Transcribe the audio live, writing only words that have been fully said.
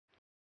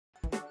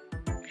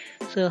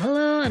So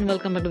hello and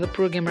welcome back to the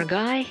Pro Gamer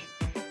Guy,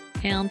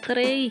 and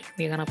today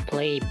we're gonna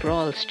play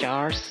Brawl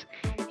Stars.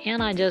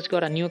 And I just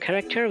got a new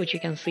character, which you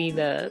can see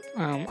that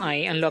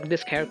I unlocked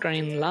this character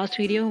in last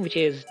video, which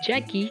is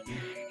Jacky,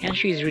 and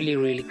she's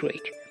really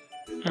great.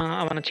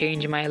 I wanna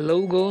change my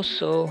logo,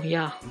 so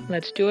yeah,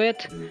 let's do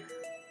it.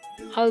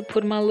 I'll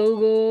put my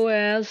logo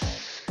as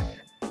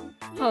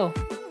no,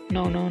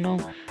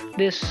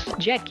 this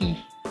Jacky.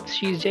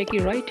 She's Jacky,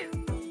 right?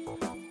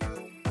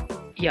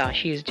 Yeah,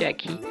 she's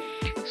Jacky.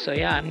 So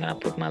yeah, I'm gonna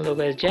put my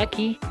logo as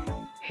Jacky.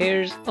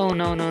 Here's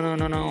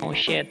no,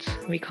 shit,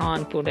 we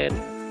can't put it.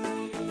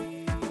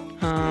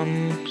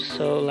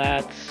 So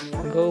let's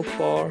go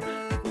for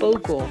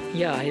Poco.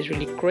 Yeah, he's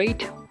really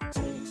great.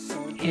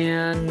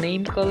 And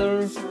name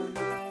color,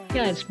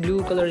 yeah, it's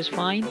blue color is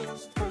fine.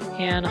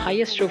 And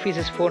highest trophies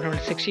is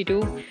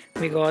 462.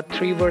 We got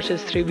 3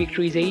 versus 3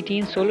 victories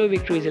 18, solo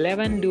victories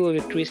 11, duo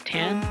victories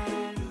 10,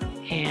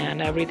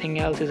 and everything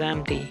else is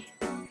empty.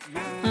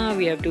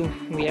 We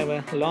have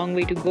a long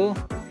way to go,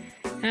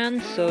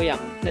 and so yeah,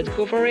 let's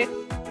go for it.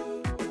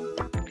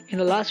 In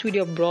the last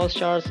video of Brawl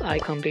Stars, I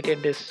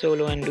completed this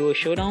solo and duo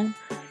showdown.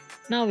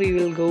 Now we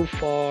will go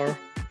for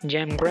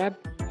gem grab.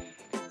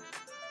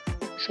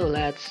 So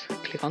let's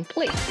click on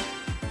play.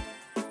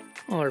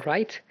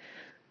 Alright,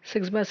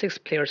 6x6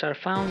 players are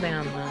found,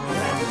 and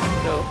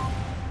let's go.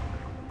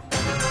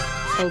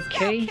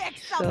 Okay,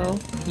 so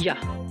yeah,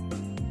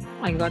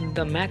 I got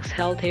the max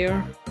health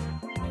here,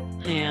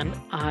 and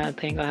I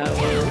think I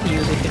will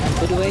use it in a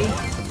good way.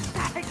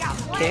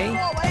 Okay.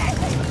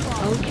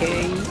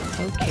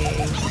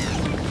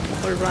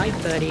 Alright,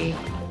 buddy.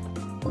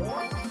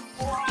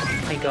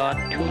 I got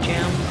 2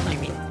 gems. I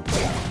mean,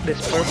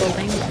 this purple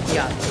things.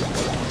 Yeah,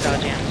 star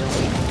gems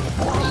only.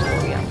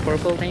 So yeah,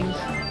 purple things.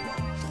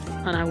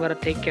 And I've got to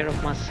take care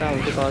of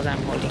myself because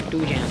I'm holding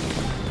 2 gems.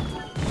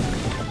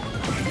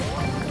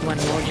 1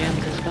 more gem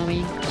is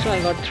coming. So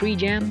I got 3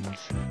 gems.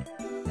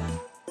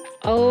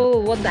 Oh,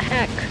 what the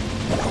heck?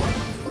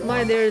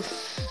 Why there's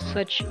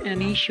such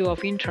an issue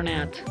of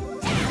internet?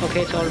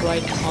 Okay, it's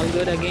alright, all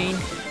good again.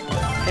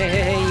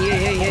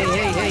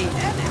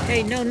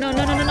 Hey, no, I'm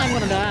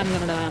gonna die,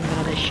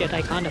 shit,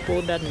 I can't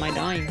afford that, my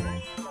dying.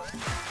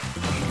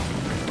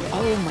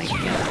 Oh my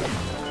god.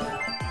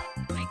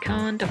 I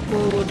can't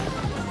afford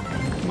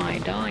my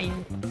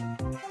dying.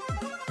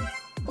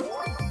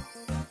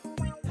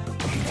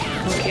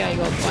 Okay, I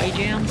got 5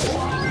 gems.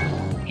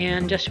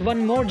 And just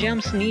 1 more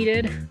gems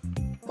needed.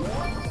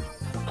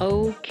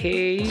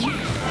 Okay.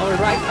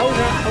 Alright. Oh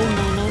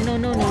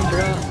no,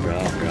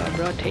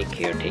 bro. Take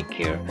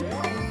care.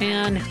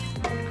 And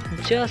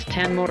just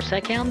 10 more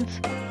seconds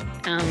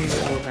and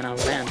we're gonna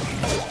win.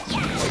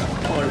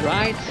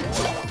 Alright.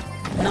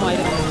 Now I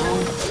don't know.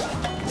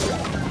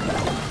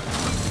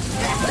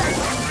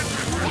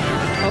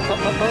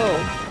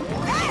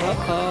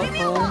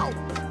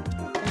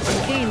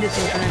 Okay, this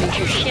internet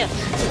issue, shit.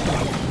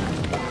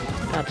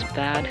 That's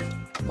bad.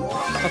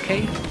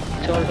 Okay,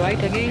 it's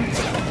alright again.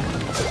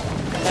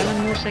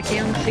 7 more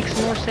seconds,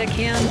 6 more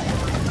seconds.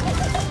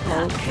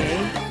 Okay,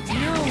 2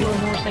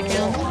 more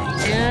seconds,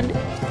 and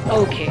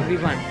okay, we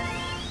won.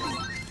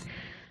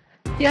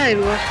 Yeah, it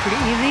was pretty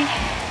easy.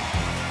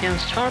 And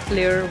star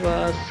player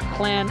was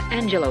Clan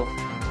Angelo.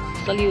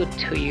 Salute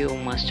to you,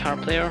 my star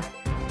player.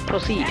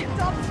 Proceed.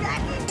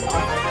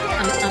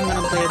 I'm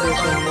gonna play this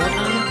one more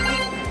time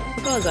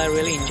because I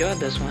really enjoyed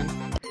this one.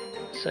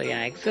 So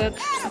yeah, exit.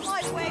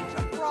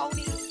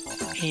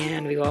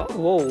 And we got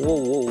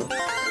whoa.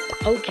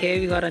 Okay,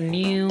 we got a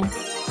new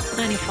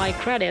 95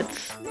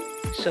 credits.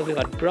 So we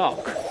got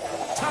Brock.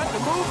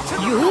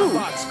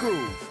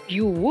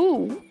 You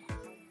woo!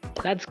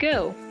 Let's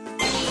go.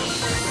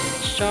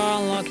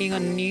 Start unlocking a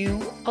new.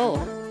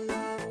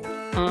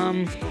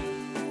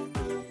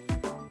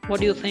 What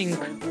do you think?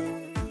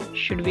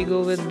 Should we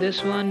go with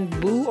this one,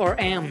 Boo or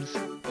Ams?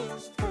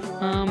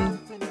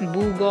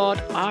 Boo got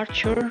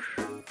Archer.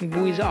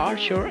 Boo is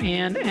Archer,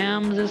 and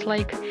Ams is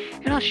like,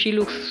 you know, she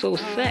looks so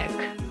sick,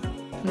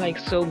 like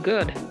so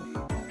good.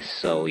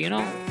 So you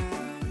know,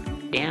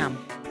 damn.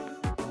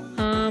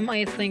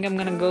 I think I'm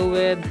gonna go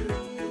with.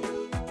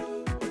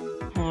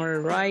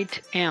 Alright,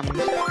 Ams.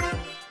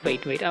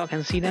 Wait, I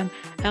can see them.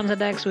 Ams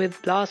attacks with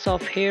blasts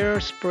of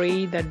hair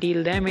spray that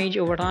deal damage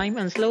over time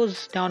and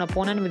slows down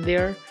opponent with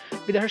her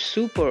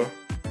super.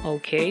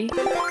 Okay.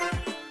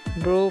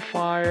 Bow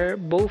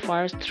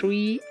fires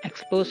 3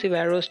 explosive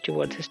arrows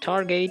towards his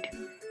target.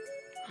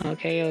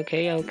 Okay.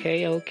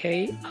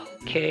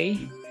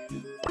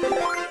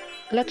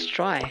 Let's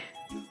try.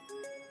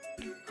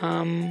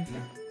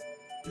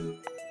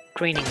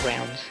 Training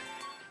grounds.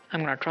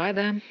 I'm gonna try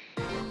them.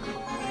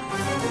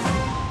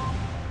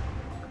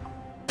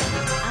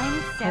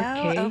 I'm so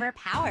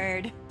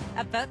overpowered.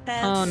 About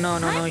this. Oh no,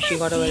 she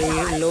got a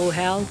very low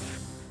health.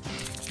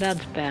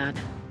 That's bad.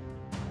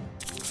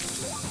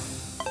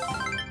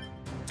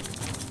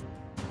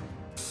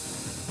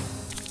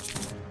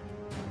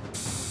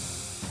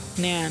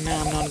 Nah,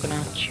 I'm not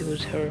gonna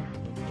choose her.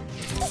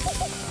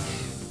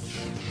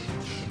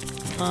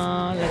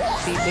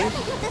 Let's see this.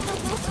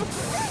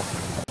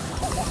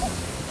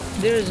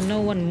 There is no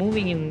one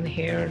moving in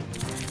here.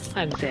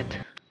 Exit.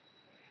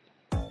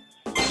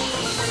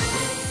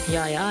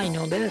 Yeah, I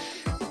know this.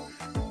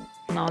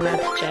 Now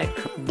let's check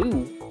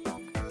Boo.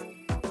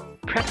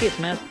 Practice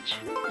match.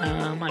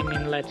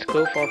 Let's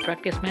go for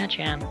practice match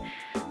and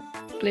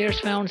players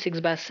found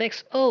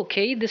 6x6.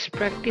 Okay, this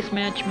practice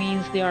match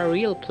means they are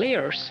real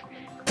players.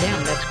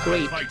 Damn, that's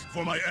great. Fight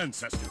for my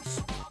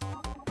ancestors.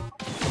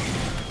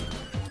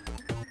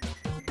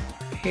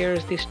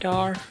 Here's the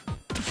star.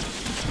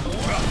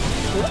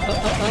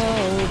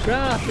 Oh,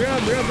 bruh,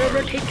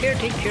 take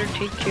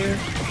care.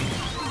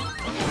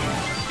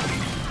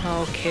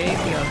 Okay,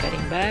 we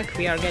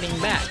are getting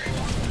back.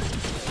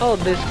 Oh,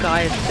 this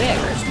guy is sick.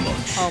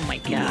 Oh my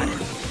god.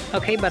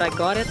 Okay, but I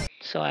got it,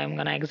 so I'm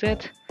gonna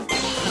exit.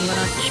 I'm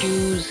gonna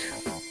choose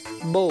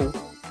bow.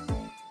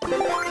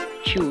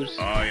 Choose.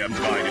 I am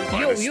guided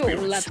by the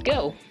spirits. Let's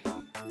go.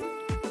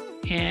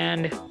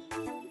 And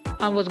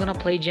I was gonna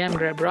play gem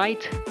grab,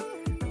 right?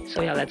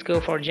 So yeah, let's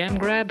go for gem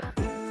grab.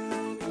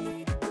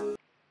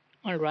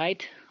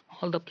 Alright,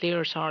 all the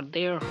players are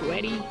there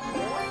ready.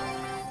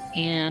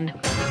 And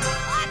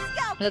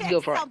let's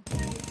go for it.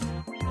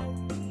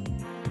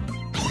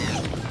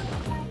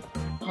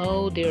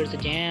 Oh, there's a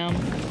jam.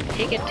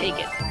 Take it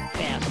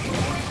fast.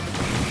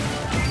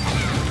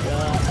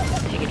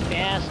 Take it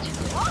fast.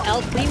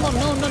 El Primo,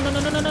 no.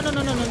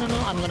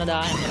 I'm gonna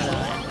die.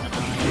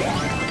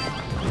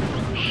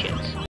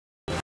 Shit.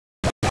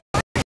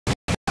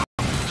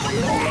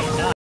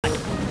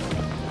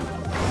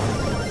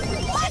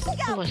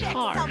 That was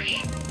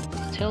harsh.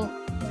 Still.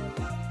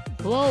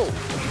 Whoa.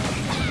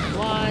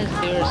 Why is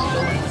there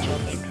so much of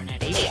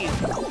internet issue?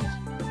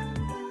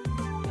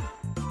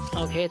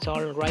 Okay, it's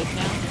all right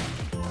now.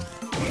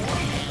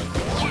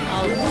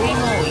 El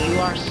Primo, you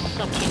are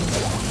sucking.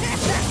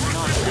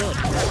 Not good.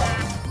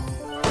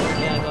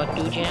 Okay, I got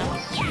 2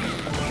 jams,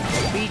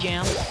 3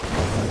 jams,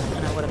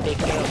 and I gotta take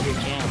care of the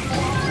jams.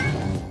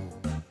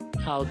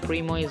 El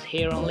Primo is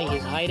here only,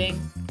 he's hiding.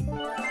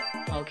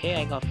 Okay,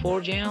 I got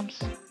 4 jams.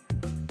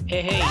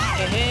 Hey,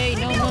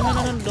 no,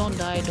 don't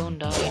die.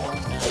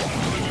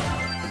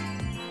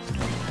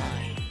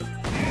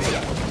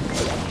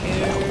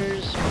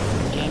 Here's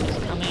jam is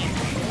coming.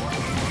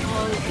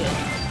 Oh, good.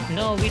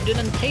 No, we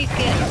didn't take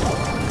it.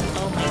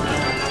 Oh my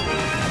god.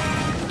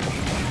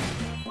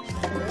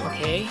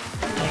 Okay, I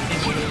think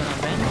we're gonna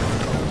win.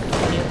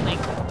 What do you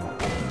think?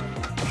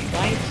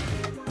 Right?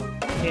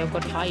 We have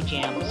got 5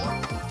 jams.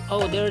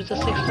 Oh, there's a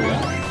 6th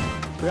one.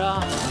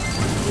 Bruh.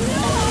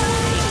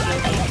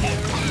 Take care.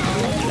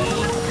 3,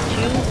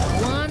 2,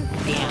 1.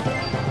 Damn.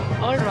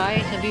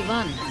 Alright, we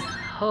won.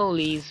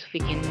 Holy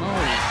freaking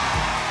moly.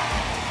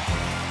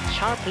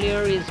 Sharp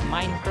player is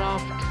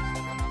Minecraft.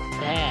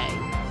 Dang.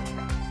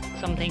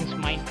 Something's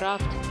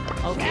Minecraft.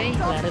 Okay,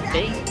 let it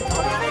be.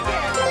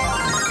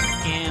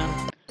 And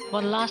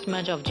one last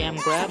match of jam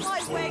grabs,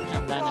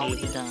 and then I'll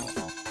be done.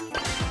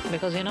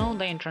 Because you know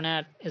the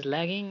internet is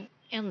lagging,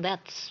 and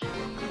that's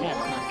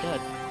not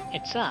good.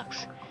 It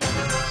sucks.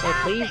 So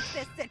please,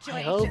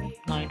 I hope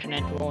my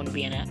internet won't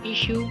be an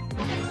issue.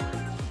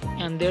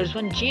 And there's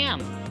one jam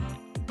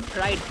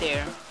right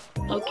there.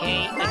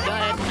 Okay, I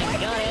got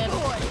it.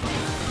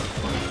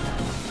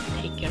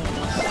 Take care of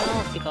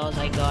myself because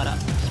I got a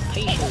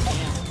spatial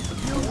jam.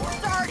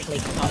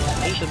 Like not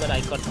spatial, but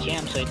I got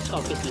jam, so it's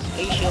obviously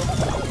spatial.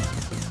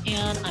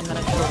 And I'm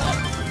gonna kill them.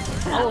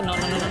 Oh no!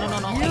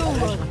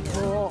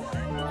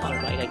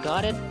 Alright, I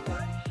got it.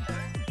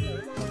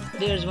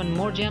 There's one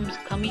more jam is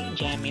coming, and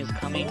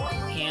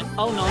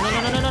oh no,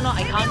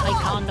 I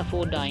can't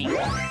afford dying.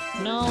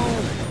 No,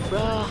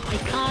 bruh, I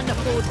can't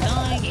afford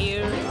dying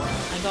here.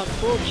 I got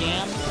 4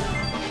 jams.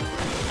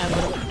 I'm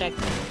gonna protect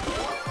them.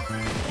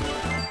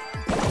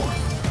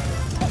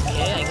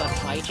 Okay, I got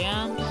 5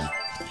 jams.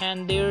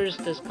 And there's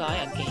this guy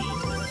again.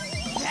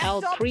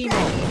 El Primo,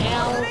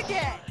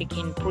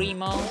 freaking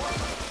Primo.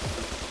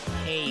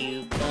 Hey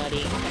you,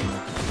 buddy.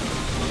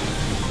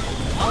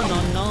 Oh no.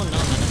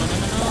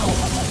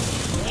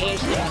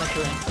 Here's the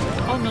monitoring.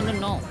 Oh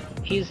no.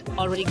 He's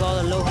already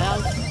got a low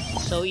health.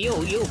 So yo,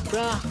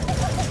 bruh,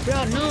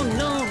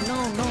 no.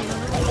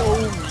 Oh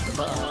my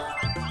god.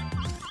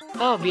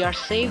 Oh, we are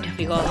saved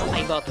because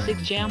I got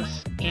 6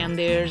 gems and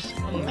there's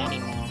many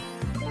more.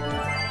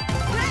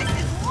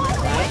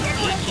 Right,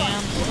 8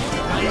 gems,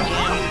 9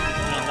 gems,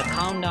 and the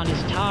countdown is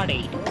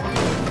started.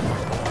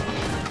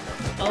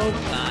 Oh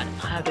god,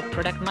 I have to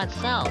protect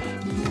myself.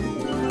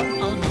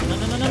 Oh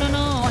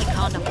no, I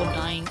can't afford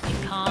dying. I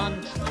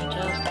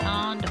just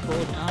can't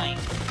afford dying.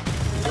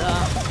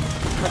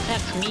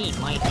 Protect me,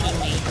 my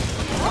teammate.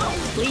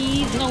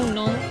 Please,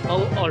 no.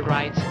 Oh,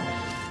 alright.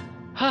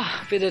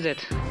 We did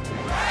it.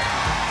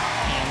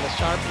 And the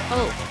star player.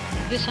 Oh,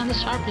 this time the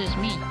star player is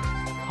me.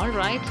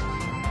 Alright.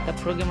 The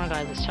programmer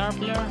guy is the star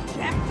player.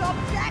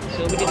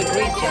 So we did a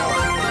great job.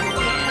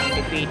 And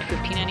defeat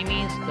 15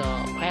 enemies. The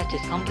quest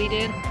is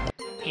completed.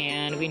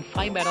 And win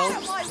 5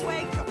 battles.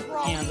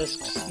 And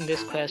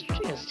this quest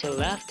is still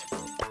left.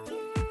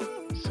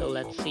 So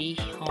let's see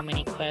how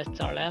many quests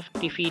are left.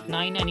 Defeat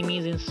 9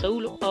 enemies in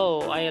solo.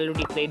 Oh, I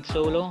already played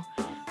solo.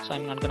 so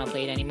I'm not gonna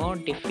play it anymore.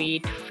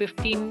 Defeat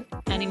 15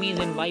 enemies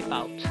in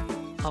Wipeout.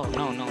 Oh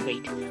no,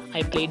 wait.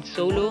 I played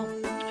solo,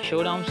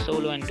 showdown,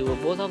 solo and duo,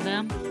 both of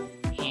them.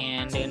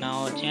 And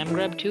now jam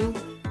grab too.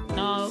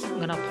 Now I'm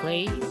gonna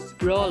play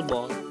Brawl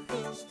Ball.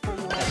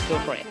 Let's go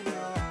for it.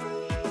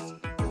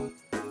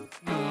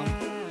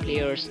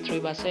 Players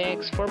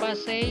 3x6,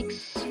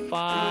 4x6,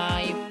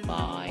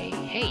 5x.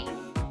 Hey,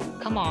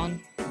 come on,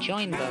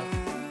 join the.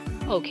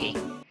 Okay,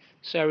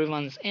 so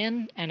everyone's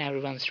in and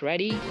everyone's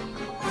ready.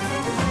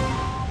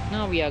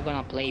 Now we are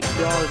gonna play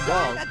Brawl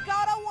Ball.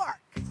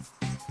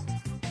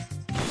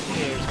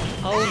 Here's.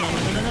 Oh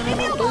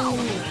no,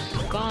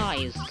 those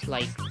guys,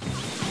 like,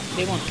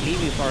 they won't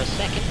leave you for a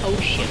second. Oh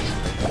shit.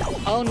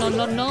 Oh no,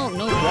 bro.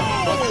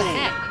 What the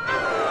heck?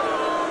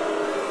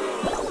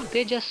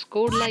 They just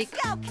scored like it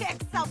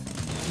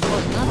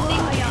was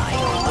nothing.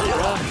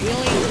 Bruh,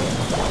 really?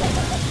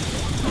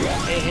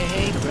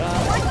 Hey,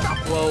 bruh.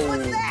 Whoa.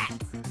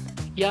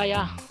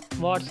 Yeah.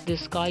 What's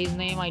this guy's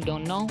name? I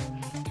don't know.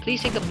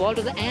 Please take the ball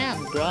to the end,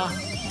 bruh.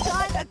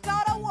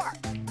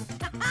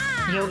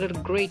 You got a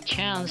great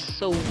chance,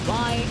 so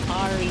why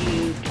are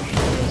you doing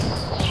this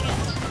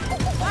chance?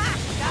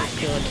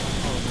 Good.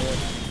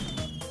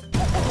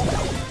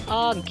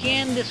 Oh, good.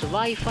 Again, this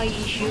Wi-Fi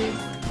issue.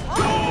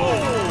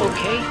 Whoa.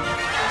 Okay.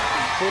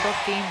 Both of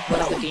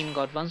the team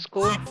got one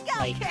score.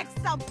 Like.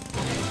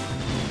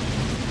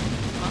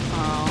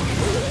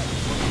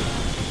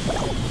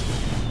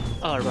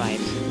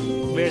 Alright.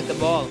 Where's the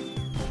ball?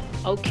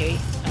 Okay.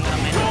 I'm gonna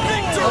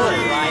manage it.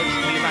 Alright,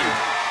 we won.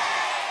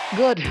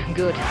 Good.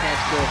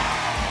 That's good.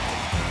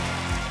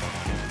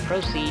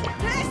 Proceed.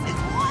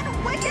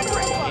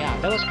 Yeah,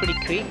 that was pretty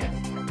quick.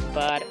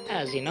 But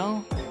as you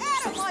know,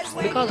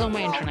 because of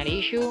my internet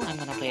issue, I'm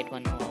gonna play it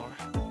one more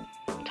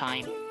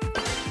time.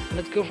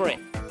 Let's go for it.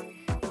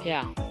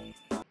 Yeah.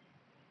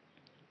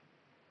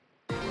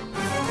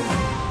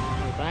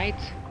 Alright.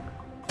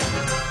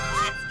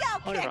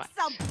 Alright.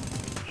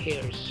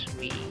 Here's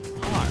we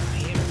are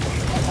here.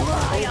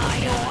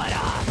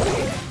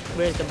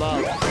 Where's the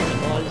ball?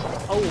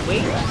 Oh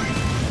wait.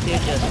 They're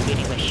just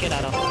beating the shit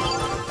out of me.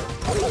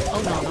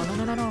 Oh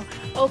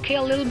no. Okay,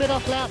 a little bit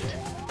of left.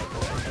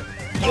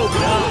 Yo,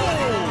 bro.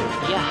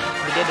 Yeah,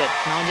 we did it.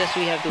 Now just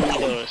we have to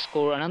either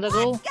score another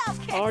goal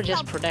or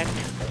just protect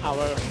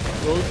our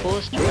goal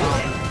post from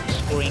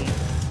scoring,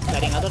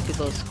 letting other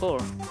people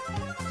score.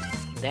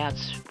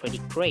 That's pretty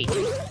great.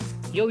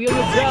 Yo, bro. We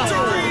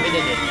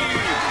did it.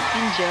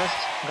 In just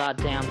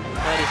goddamn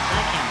 30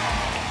 seconds.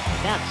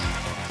 That's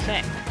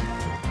sick.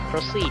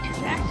 Proceed.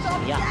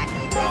 Yeah.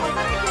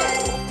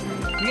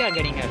 We are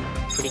getting a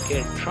pretty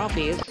good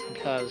trophies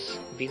because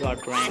we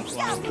got ranked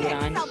 1 and 2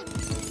 times.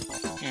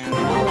 And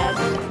now let's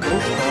go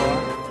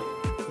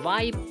for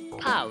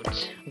Wipeout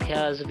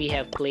because we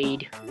have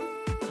played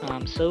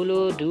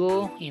solo,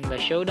 duo in the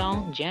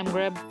showdown, jam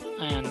grab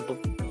and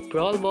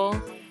brawl ball,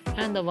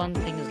 and the one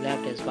thing is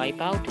left is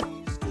Wipeout.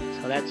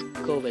 So let's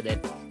go with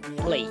it.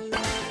 Play.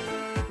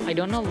 I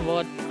don't know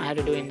what I have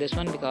to do in this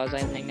one because I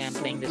think I'm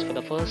playing this for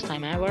the first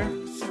time ever,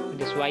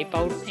 this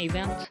Wipeout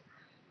event,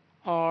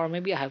 or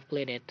maybe I have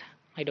played it.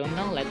 I don't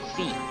know. Let's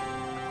see.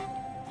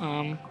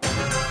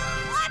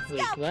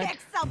 Wait, what?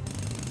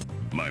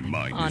 My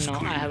mind is no,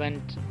 clear. I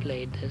haven't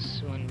played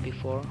this one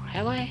before.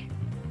 Have I?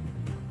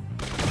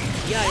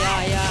 Yeah,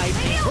 I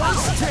think.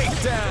 First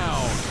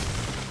takedown.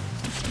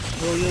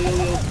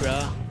 Yo,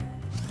 bruh.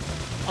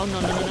 Oh no,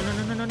 bruh.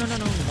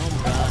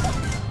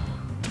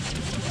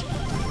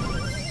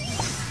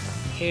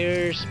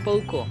 Here's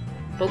Poco.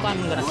 Poco, I'm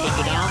gonna take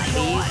you down,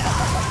 please.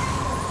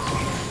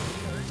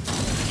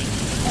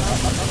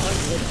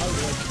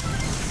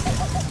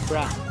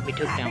 Bruh, we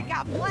took down.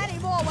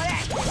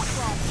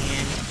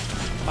 And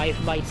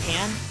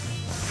 5x10.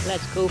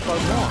 Let's go for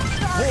more.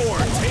 4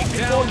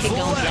 takedowns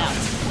left.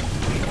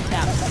 left.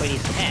 That's pretty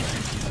sick.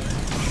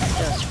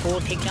 Just 4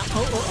 takedowns.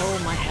 Oh,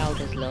 my health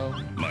is low.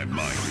 My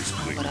mind is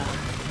clear. But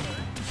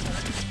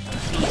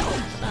beat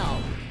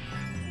myself.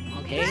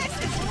 Okay.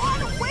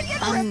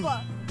 I'm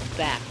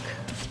back.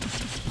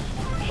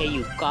 Hey,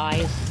 you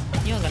guys.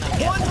 You're gonna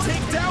get 1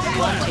 takedown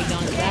one left.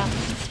 takedown left.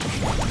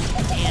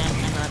 And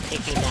I'm gonna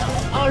take you down.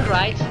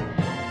 Alright.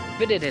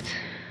 We did it.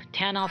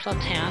 10 out of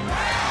 10.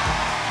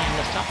 And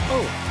the start.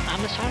 Oh,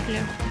 I'm the star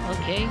player.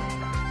 Okay.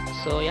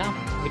 So yeah,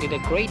 we did a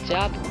great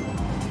job.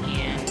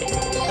 And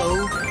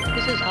so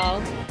this is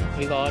how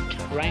we got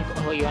rank.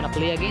 Oh, you wanna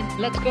play again?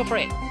 Let's go for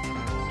it.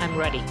 I'm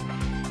ready.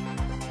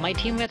 My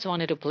teammates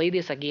wanted to play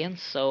this again,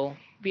 so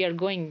we are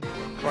going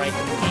for it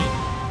again.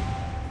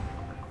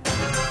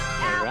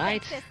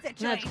 Alright,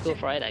 let's go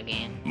for it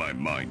again. My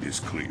mind is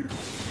clear.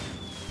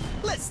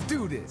 Let's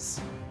do this.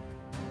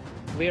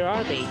 Where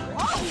are they?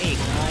 Hey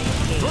guys,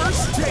 hey.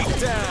 First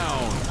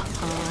takedown.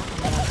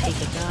 I'm gonna take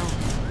it down.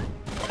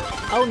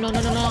 Oh no, I'm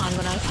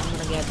gonna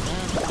get them.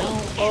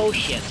 No, oh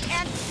shit.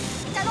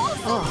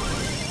 Oh,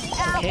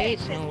 okay,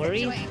 it's no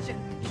worries.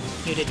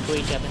 You did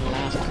great job in the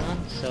last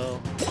one,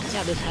 so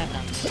yeah, this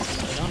happens.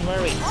 So don't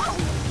worry.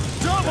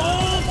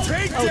 Double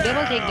takedown. Oh,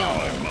 double takedown.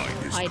 My mind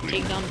is I clear.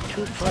 take down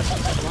 2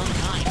 persons at one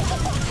time.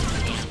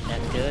 Yeah,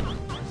 that's good.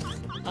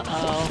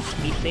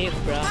 Be safe,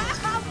 bruh.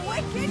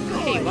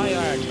 Hey, why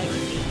are you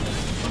attacking me?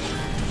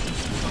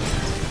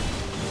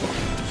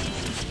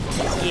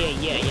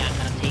 Yeah, I'm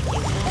gonna take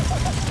you.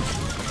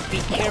 Be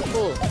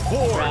careful,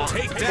 bruh.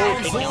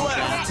 Takedowns Go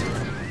left.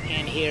 bruh.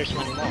 And here's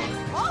one more.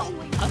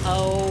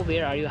 Uh-oh,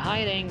 where are you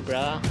hiding,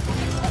 bruh?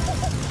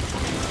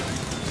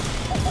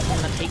 I'm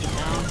gonna take it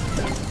down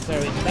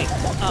very quick.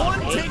 Oh,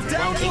 okay.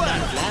 One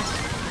takedown left.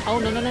 Oh,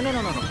 no,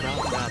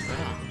 bruh.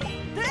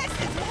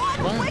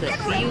 Once they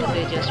see you,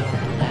 they just want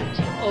to left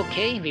you.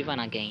 Okay, we won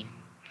again.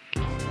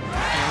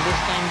 And this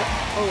time,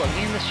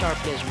 again the sharp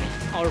plays me.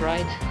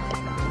 Alright.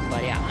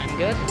 But yeah, I'm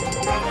good.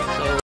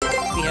 So,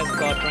 we have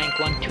got rank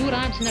 1 2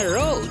 times in a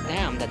row.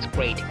 Damn, that's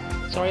great.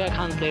 Sorry I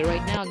can't play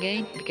right now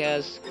again,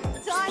 because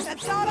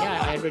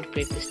yeah, I already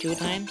played this 2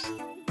 times.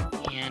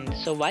 And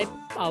so wipe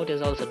out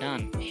is also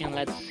done. And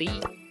let's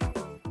see.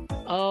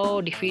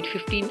 Oh, defeat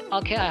 15.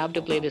 Okay, I have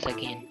to play this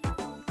again.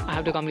 I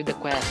have to complete the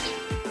quest.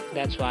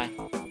 That's why.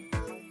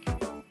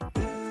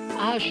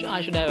 I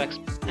should have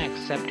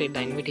accepted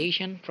the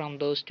invitation from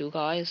those 2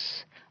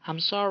 guys. I'm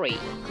sorry.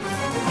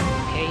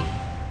 Okay.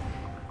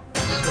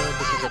 So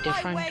this is a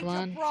different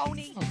one.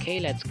 Okay,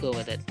 let's go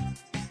with it.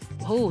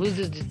 Oh, who's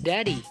this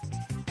daddy?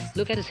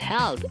 Look at his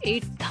health.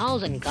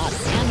 8,000. God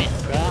damn it,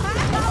 bruh.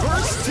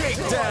 First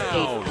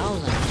takedown.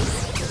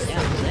 8,000.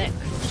 Damn sick.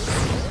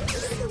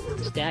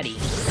 This daddy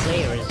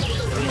player is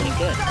really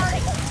good.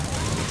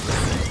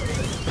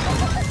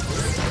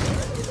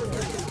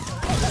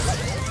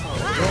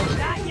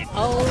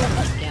 Oh,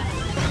 yeah.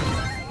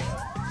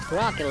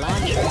 Rocket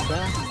launcher,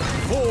 bruh.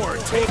 4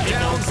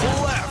 takedowns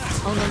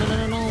left. Oh, no.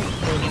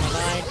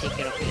 TheProGamerGuy, take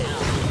care of your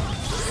health.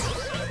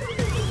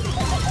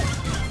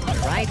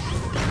 Alright.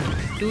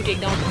 2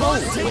 takedowns. Oh,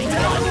 my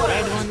god, the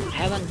red one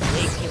haven't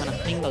taken even a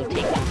single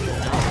takedown.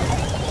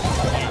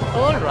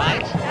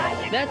 Alright.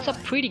 That's a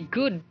pretty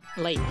good,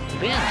 win. 10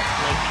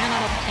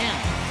 out of 10.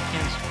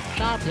 And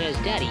star player's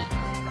daddy.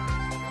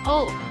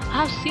 Oh,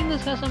 I've seen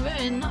this guy somewhere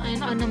in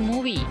a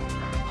movie.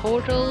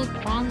 Hotel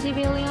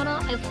Transylvania,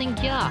 I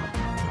think, yeah.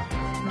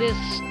 This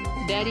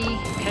daddy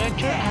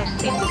character, I have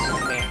seen this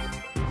somewhere.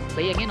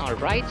 Play again,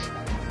 alright.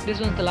 This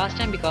one's the last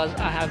time because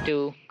I have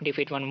to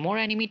defeat one more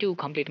enemy to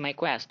complete my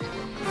quest. So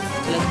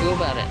let's go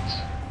about it.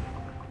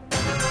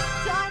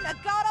 Time to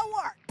go to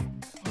work.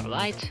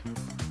 Alright.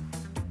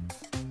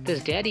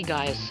 This daddy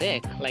guy is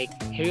sick.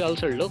 He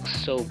also looks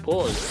so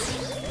bold.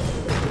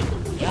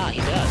 Yeah,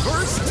 he does.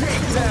 First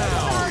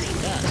takedown. He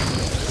does.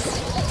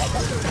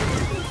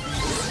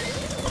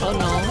 Oh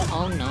no,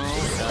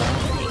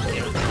 take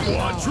care of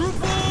yourself.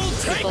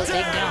 Triple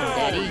takedown,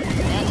 daddy.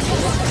 That's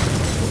good.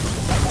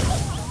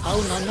 Oh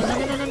no, I'm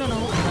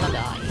gonna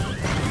die.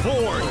 4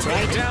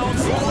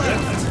 takedowns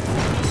left.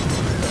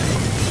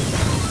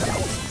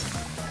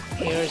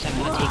 Here's, I'm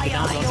gonna take it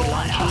down rocket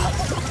launcher.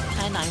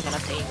 And I'm gonna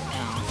take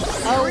down.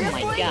 Oh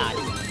my god.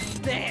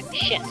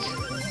 Shit.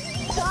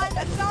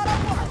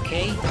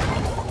 Okay.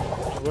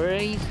 No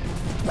worries.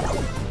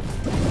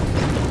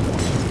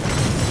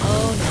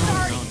 Oh no.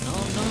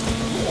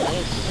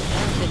 This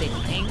sensitive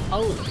thing.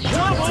 Oh shit.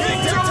 Okay,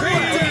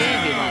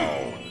 we won.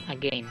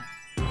 Again.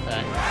 But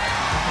I'm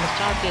gonna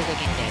start this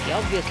again, daddy.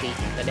 Obviously,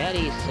 the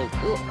daddy is so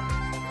cool.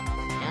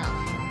 Yeah,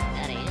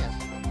 daddy is.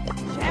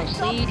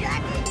 Proceed. And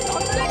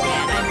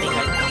I think I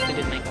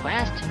completed my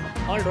quest.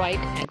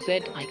 Alright,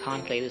 exit. I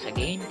can't play this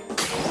again.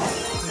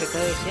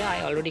 Because yeah,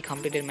 I already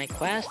completed my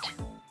quest.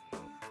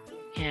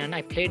 And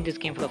I played this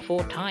game for the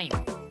 4th time.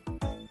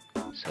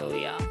 So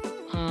yeah.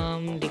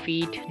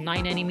 Defeat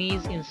 9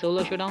 enemies in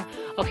solo showdown.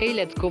 Okay,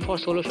 let's go for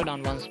solo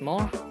showdown once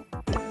more.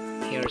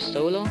 Here's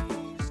solo.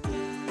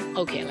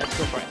 Okay, let's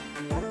go for it.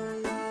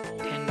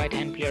 10 by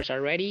 10 players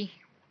are ready.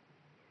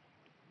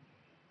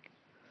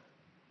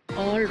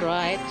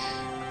 Alright.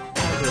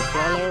 Every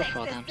brawler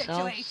for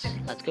themselves.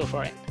 Let's go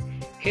for it.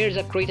 Here's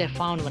a crate. I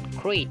found one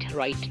crate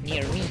right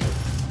near me.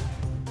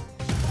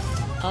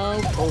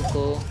 Oh,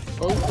 Poco.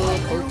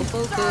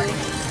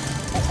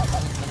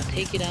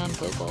 Take you down,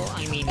 Poco.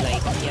 I mean,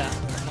 yeah,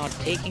 not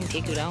take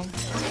you down.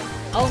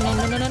 Oh, no.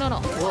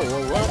 Whoa,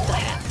 what the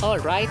heck?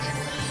 Alright.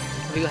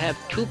 We have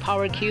 2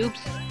 power cubes.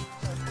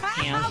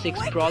 And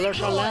 6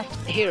 brawlers are left.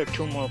 Here,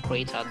 2 more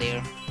crates are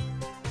there.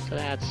 So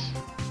let's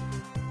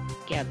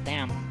get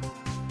them.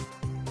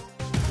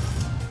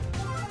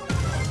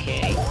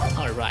 Okay,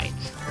 alright.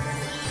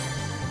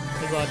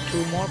 We got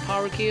 2 more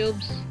power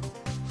cubes.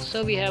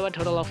 So we have a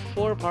total of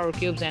 4 power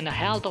cubes and a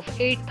health of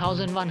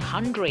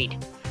 8,100.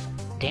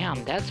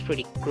 Damn, that's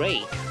pretty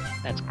great.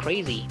 That's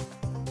crazy.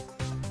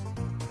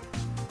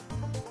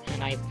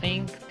 And I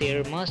think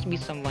there must be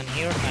someone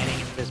here hiding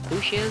in these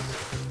bushes.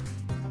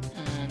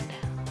 And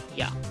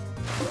yeah.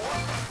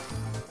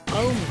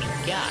 Oh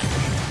my god.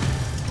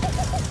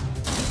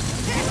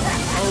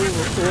 Oh,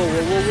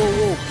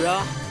 whoa,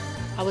 bruh.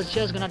 I was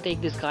just gonna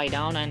take this guy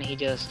down and he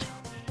just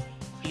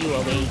flew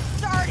away.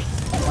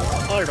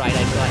 Alright,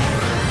 I got him.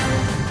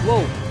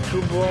 Whoa,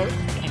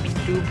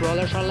 2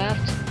 brawlers are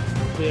left.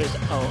 Where's...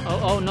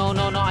 Oh, no,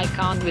 I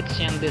can't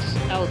withstand this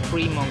El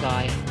Primo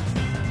guy.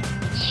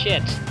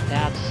 Shit,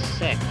 that's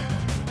sick.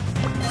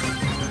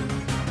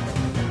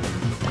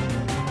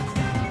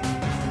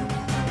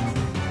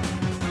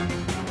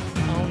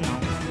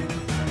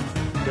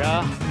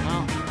 bruh. No.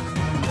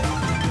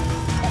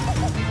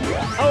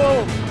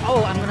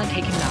 Oh, I'm gonna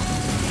take him down.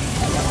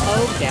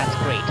 Oh, that's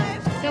great.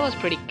 That was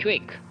pretty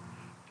quick.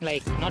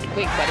 Like, not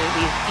quick, but it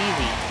is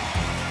easy.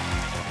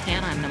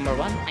 And I'm number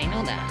 1, I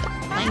know that.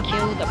 Thank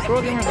you, the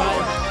pro gamer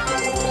guys.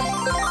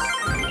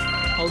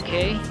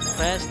 Okay,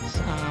 quests.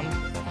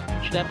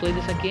 Should I play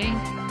this again?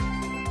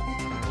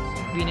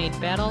 Win 8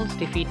 battles,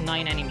 defeat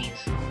 9 enemies.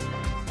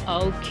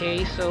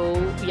 Okay, so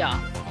yeah,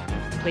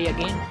 play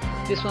again.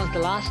 This one's the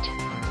last.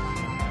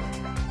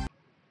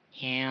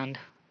 And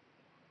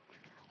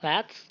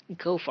let's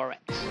go for it.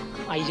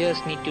 I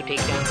just need to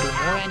take down 2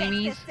 more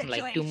enemies,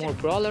 like 2 more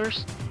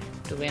brawlers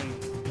to win.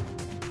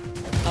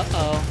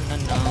 Uh-oh,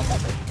 no.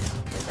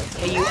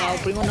 Hey, you Al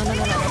Primo, no, bruh.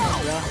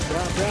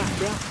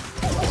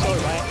 It's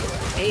alright.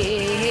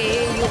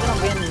 Hey, you're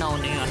gonna win. No,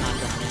 you're not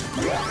gonna win.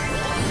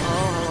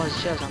 Oh, I was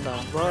just on the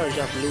verge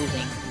of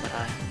losing, but I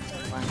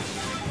won.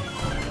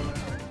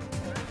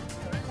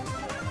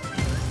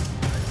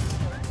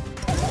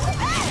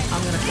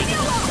 I'm gonna take it.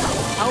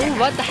 Oh,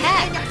 what the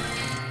heck?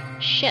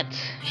 Shit,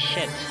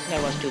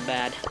 that was too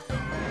bad.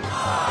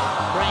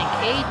 Rank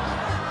 8?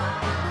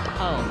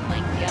 Oh my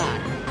god,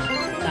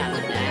 that's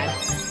bad.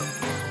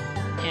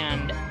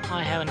 And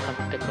I haven't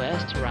completed the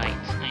quest,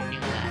 right, I knew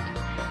that.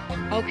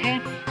 Okay,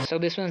 so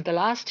this one's the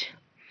last.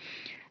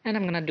 And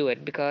I'm gonna do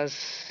it because,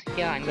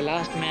 yeah, in the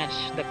last match,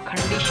 the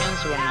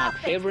conditions were not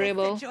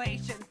favorable.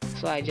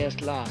 So I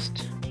just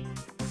lost.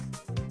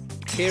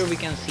 Here we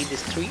can see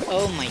this 3.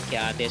 Oh my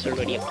god, there's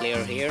already a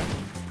player here.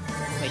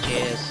 Which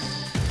is...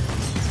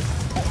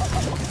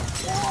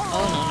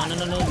 Oh no,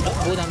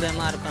 both of them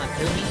are gonna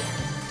kill me.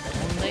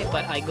 Only,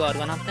 but I got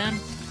one of them.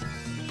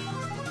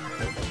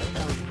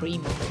 El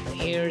Primo,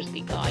 here's the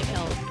guy,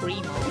 El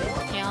Primo.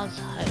 Else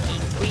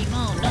fucking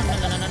Primo.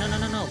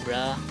 No,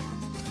 bruh.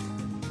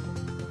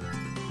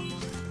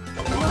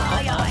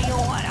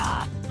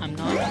 I'm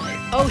not.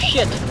 Oh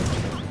shit!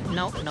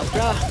 No,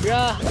 bruh.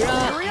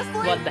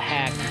 What the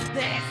heck?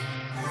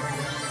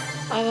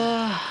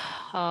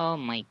 Oh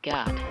my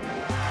god.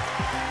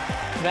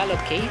 Well,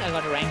 okay, I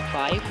got rank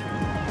 5.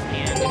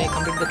 And did I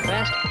complete the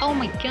quest? Oh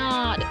my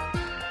god!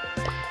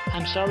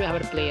 I'm sorry I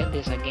have to play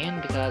this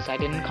again because I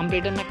didn't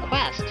complete my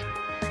quest.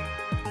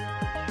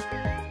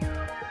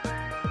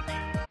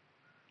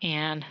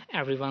 And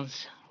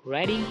everyone's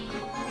ready?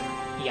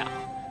 Yeah.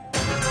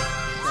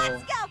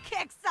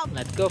 So,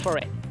 let's go for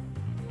it.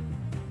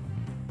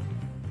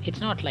 It's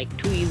not like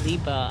too easy,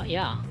 but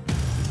yeah.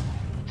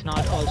 It's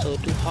not also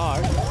too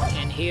hard.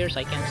 And here's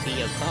I can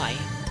see a guy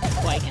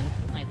who I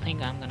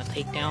think I'm gonna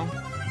take down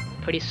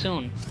pretty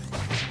soon.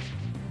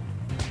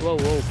 Whoa,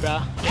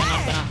 bruh. You're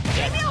not gonna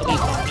get away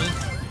from me.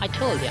 I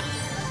told ya.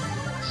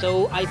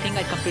 So I think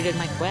I completed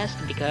my quest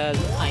because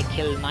I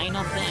killed 9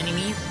 of the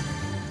enemies.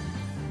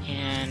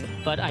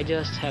 But I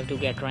just have to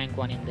get rank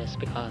 1 in this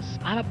because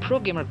I'm a pro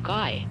gamer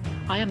guy.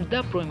 I'm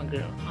the pro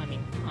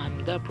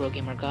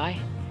gamer guy.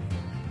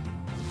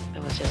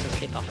 That was just a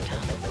slip of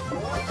tongue.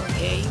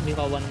 Okay, we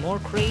got 1 more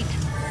crate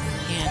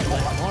and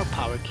 1 more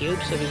power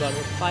cube. So we got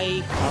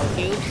 5 power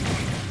cubes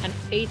and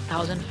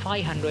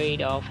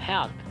 8,500 of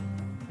health.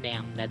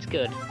 Damn, that's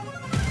good.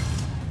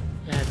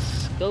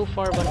 Let's go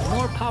for 1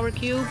 more power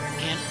cube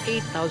and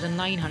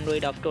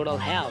 8,900 of total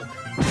health.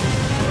 2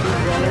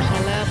 brawlers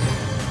are left.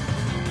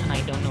 I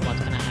don't know what's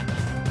gonna happen.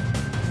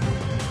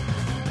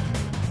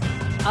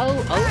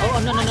 Oh,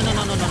 no, bruh.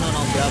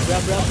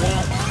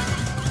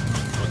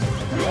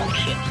 Oh,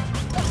 shit.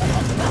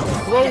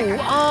 Whoa,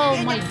 oh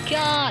my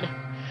god.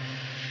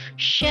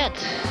 Shit,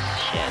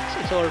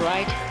 it's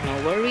alright, no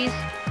worries.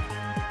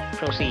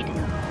 Proceed. I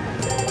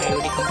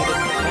already completed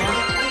my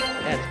quest.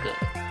 That's good.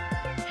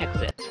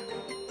 Exit.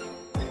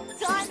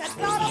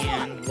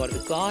 And what we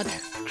got?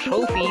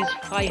 Trophies,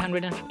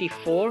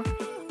 554.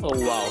 Oh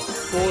wow,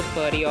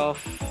 430 of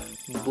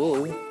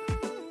bow.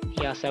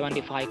 Yeah,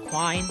 75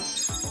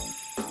 coins.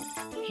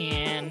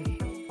 And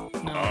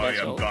no,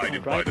 that's all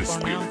right for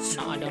now.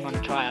 No, I don't want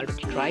to try. I'll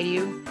try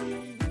you.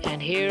 And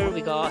here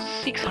we got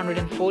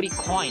 640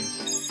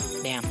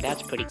 coins. Damn,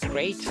 that's pretty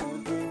great.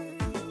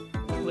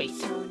 Wait,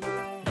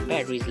 the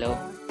battery's low.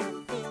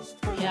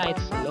 Yeah,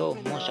 it's low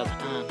most of the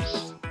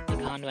times. I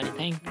can't do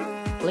anything.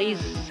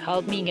 Please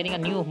help me getting a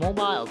new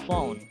mobile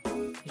phone.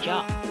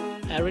 Yeah.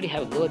 I already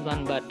have a good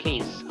one, but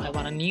please, I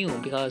want a new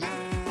because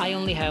I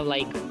only have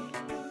like...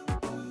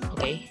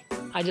 Okay,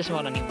 I just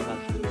want a new one.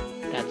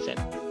 That's it.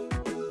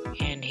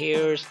 And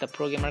here's the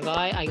pro gamer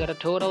guy. I got a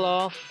total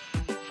of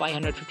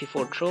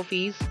 554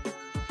 trophies.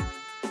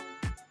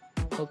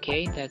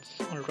 Okay,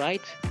 that's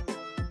alright.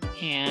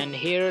 And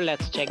here,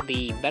 let's check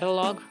the battle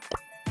log.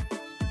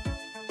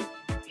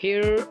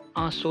 Here,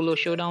 solo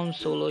showdown.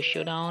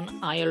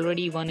 I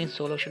already won in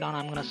solo showdown.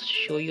 I'm gonna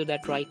show you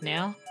that right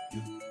now.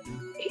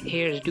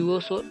 Here's duo,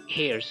 so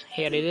here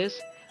it is.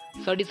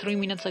 33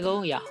 minutes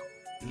ago, yeah.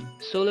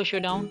 Solo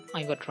showdown,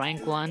 I got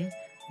rank 1.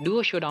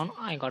 Duo showdown,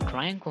 I got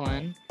rank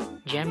 1.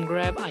 Gem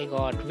grab, I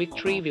got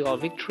victory. We got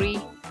victory,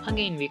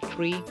 again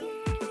victory.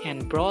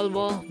 And brawl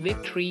ball,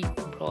 victory.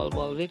 Brawl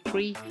ball,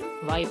 victory.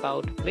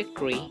 Wipeout,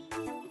 victory.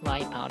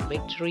 Wipeout,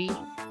 victory.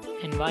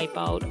 and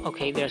Wipeout.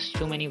 Okay, there's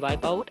too many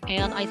Wipeout,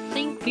 and I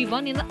think we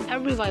won in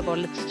every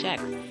Wipeout. Let's check.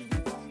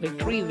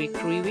 Victory,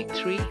 victory,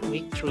 victory,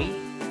 victory.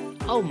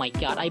 Oh my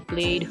god, I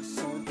played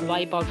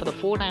Wipeout for the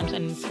 4 times,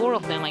 and 4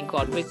 of them I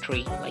got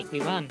victory. Like, we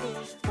won.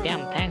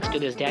 Damn, thanks to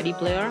this daddy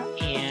player,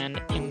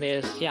 and in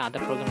this, yeah, the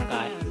programmer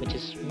guy, which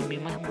is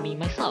me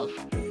myself.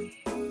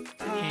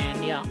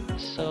 And yeah,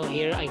 so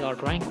here I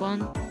got rank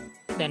 1,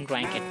 then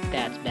rank it,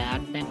 that's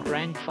bad, then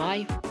rank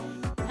 5,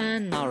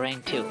 and now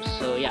rank 2.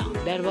 So yeah,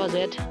 that was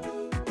it.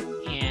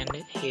 And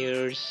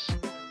here's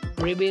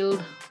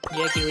rebuild,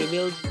 Jacky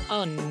rebuilds.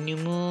 Oh,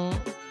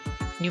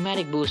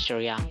 pneumatic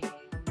booster, yeah.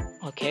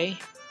 Okay.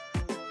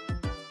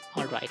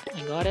 Alright,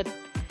 I got it.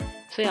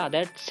 So yeah,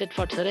 that's it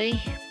for today.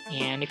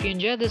 And if you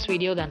enjoyed this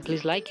video, then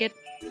please like it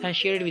and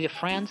share it with your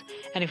friends.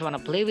 And if you wanna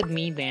play with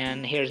me,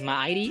 then here's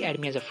my ID, add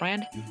me as a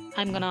friend.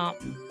 I'm gonna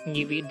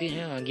give you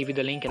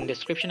the link in the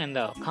description and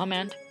the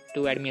comment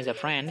to add me as a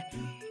friend.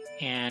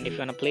 And if you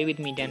wanna play with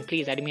me, then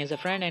please add me as a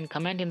friend and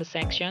comment in the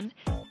section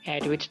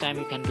at which time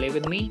you can play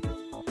with me.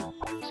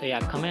 So yeah,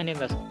 comment in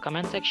the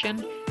comment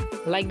section,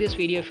 like this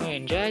video if you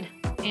enjoyed,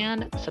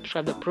 and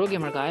subscribe to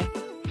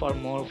TheProGamerGuy for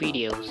more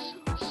videos.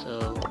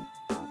 So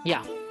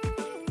yeah,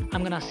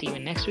 I'm gonna see you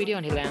in next video.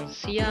 Until then,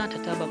 see ya,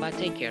 tata, bye bye,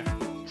 take care.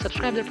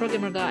 Subscribe to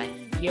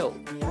TheProGamerGuy.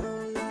 Yo.